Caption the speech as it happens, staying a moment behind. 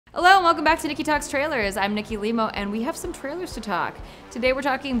Hello and welcome back to Nikki Talks Trailers. I'm Nikki Limo and we have some trailers to talk. Today we're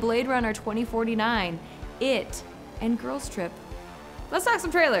talking Blade Runner 2049, It, and Girls Trip. Let's talk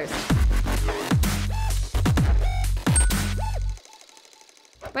some trailers.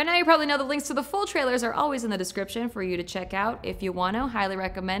 By now you probably know the links to the full trailers are always in the description for you to check out if you want to. Highly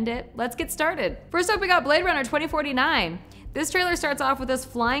recommend it. Let's get started. First up we got Blade Runner 2049. This trailer starts off with us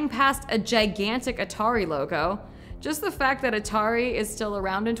flying past a gigantic Atari logo. Just the fact that Atari is still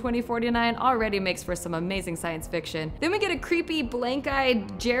around in 2049 already makes for some amazing science fiction. Then we get a creepy,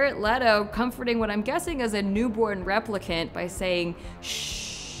 blank-eyed Jared Leto comforting what I'm guessing is a newborn replicant by saying,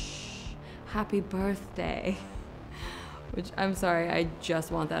 "Shh, happy birthday." Which, I'm sorry, I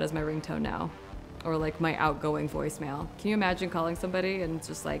just want that as my ringtone now. Or like my outgoing voicemail. Can you imagine calling somebody and it's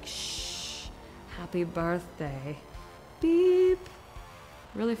just like, "Shh, happy birthday." Beep.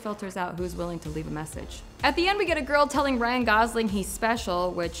 Really filters out who's willing to leave a message. At the end, we get a girl telling Ryan Gosling he's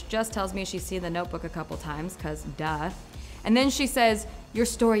special, which just tells me she's seen The Notebook a couple times, cause duh. And then she says, "Your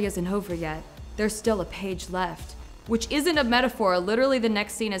story isn't over yet. There's still a page left." Which isn't a metaphor. Literally the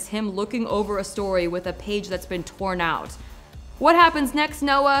next scene is him looking over a story with a page that's been torn out. What happens next,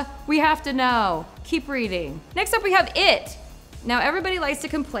 Noah? We have to know. Keep reading. Next up we have It. Now everybody likes to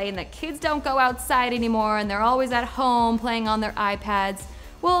complain that kids don't go outside anymore and they're always at home playing on their iPads.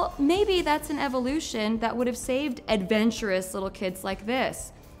 Well, maybe that's an evolution that would have saved adventurous little kids like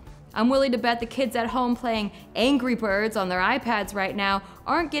this. I'm willing to bet the kids at home playing Angry Birds on their iPads right now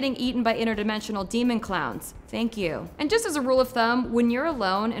aren't getting eaten by interdimensional demon clowns. Thank you. And just as a rule of thumb, when you're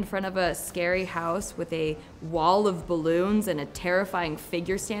alone in front of a scary house with a wall of balloons and a terrifying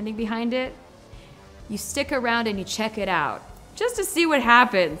figure standing behind it, you stick around and you check it out, just to see what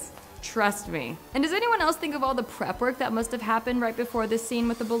happens. Trust me. And does anyone else think of all the prep work that must have happened right before this scene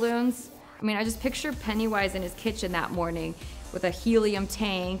with the balloons? I mean, I just picture Pennywise in his kitchen that morning with a helium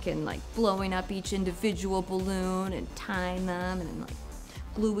tank and like blowing up each individual balloon and tying them and then like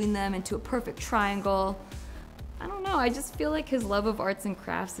gluing them into a perfect triangle. I don't know, I just feel like his love of arts and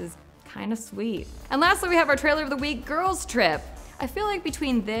crafts is kind of sweet. And lastly, we have our trailer of the week, Girls Trip. I feel like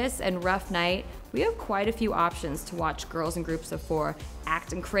between this and Rough Night, we have quite a few options to watch girls in groups of 4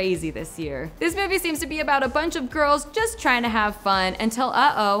 acting crazy this year. This movie seems to be about a bunch of girls just trying to have fun until,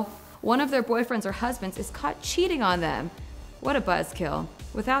 one of their boyfriends or husbands is caught cheating on them. What a buzzkill.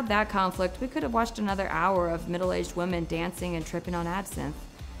 Without that conflict, we could have watched another hour of middle-aged women dancing and tripping on absinthe.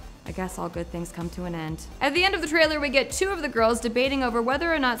 I guess all good things come to an end. At the end of the trailer, we get 2 of the girls debating over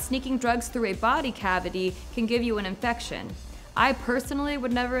whether or not sneaking drugs through a body cavity can give you an infection. I personally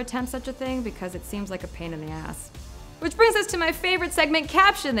would never attempt such a thing because it seems like a pain in the ass. Which brings us to my favorite segment,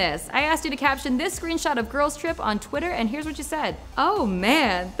 Caption This. I asked you to caption this screenshot of Girls Trip on Twitter, and here's what you said. "Oh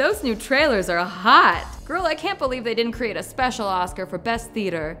man, those new trailers are hot. Girl, I can't believe they didn't create a special Oscar for Best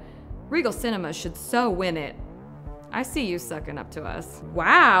Theater. Regal Cinema should so win it." I see you sucking up to us.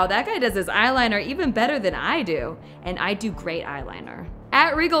 Wow, that guy does his eyeliner even better than I do. And I do great eyeliner.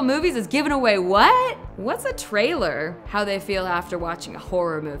 At Regal Movies is giving away what? What's a trailer? How they feel after watching a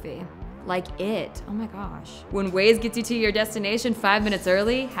horror movie. Like It, oh my gosh. When Waze gets you to your destination 5 minutes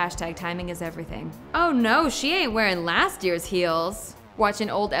early, hashtag timing is everything. Oh no, she ain't wearing last year's heels. Watching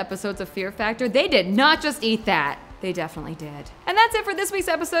old episodes of Fear Factor, they did not just eat that. They definitely did. And that's it for this week's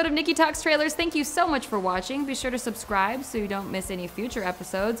episode of Nikki Talks Trailers. Thank you so much for watching. Be sure to subscribe so you don't miss any future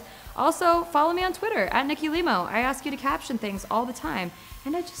episodes. Also, follow me on Twitter, at Nikki Limo. I ask you to caption things all the time,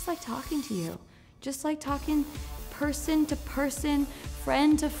 and I just like talking to you. Just like talking person to person,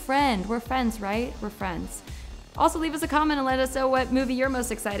 friend to friend. We're friends, right? We're friends. Also, leave us a comment and let us know what movie you're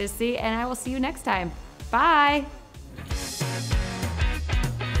most excited to see, and I will see you next time. Bye!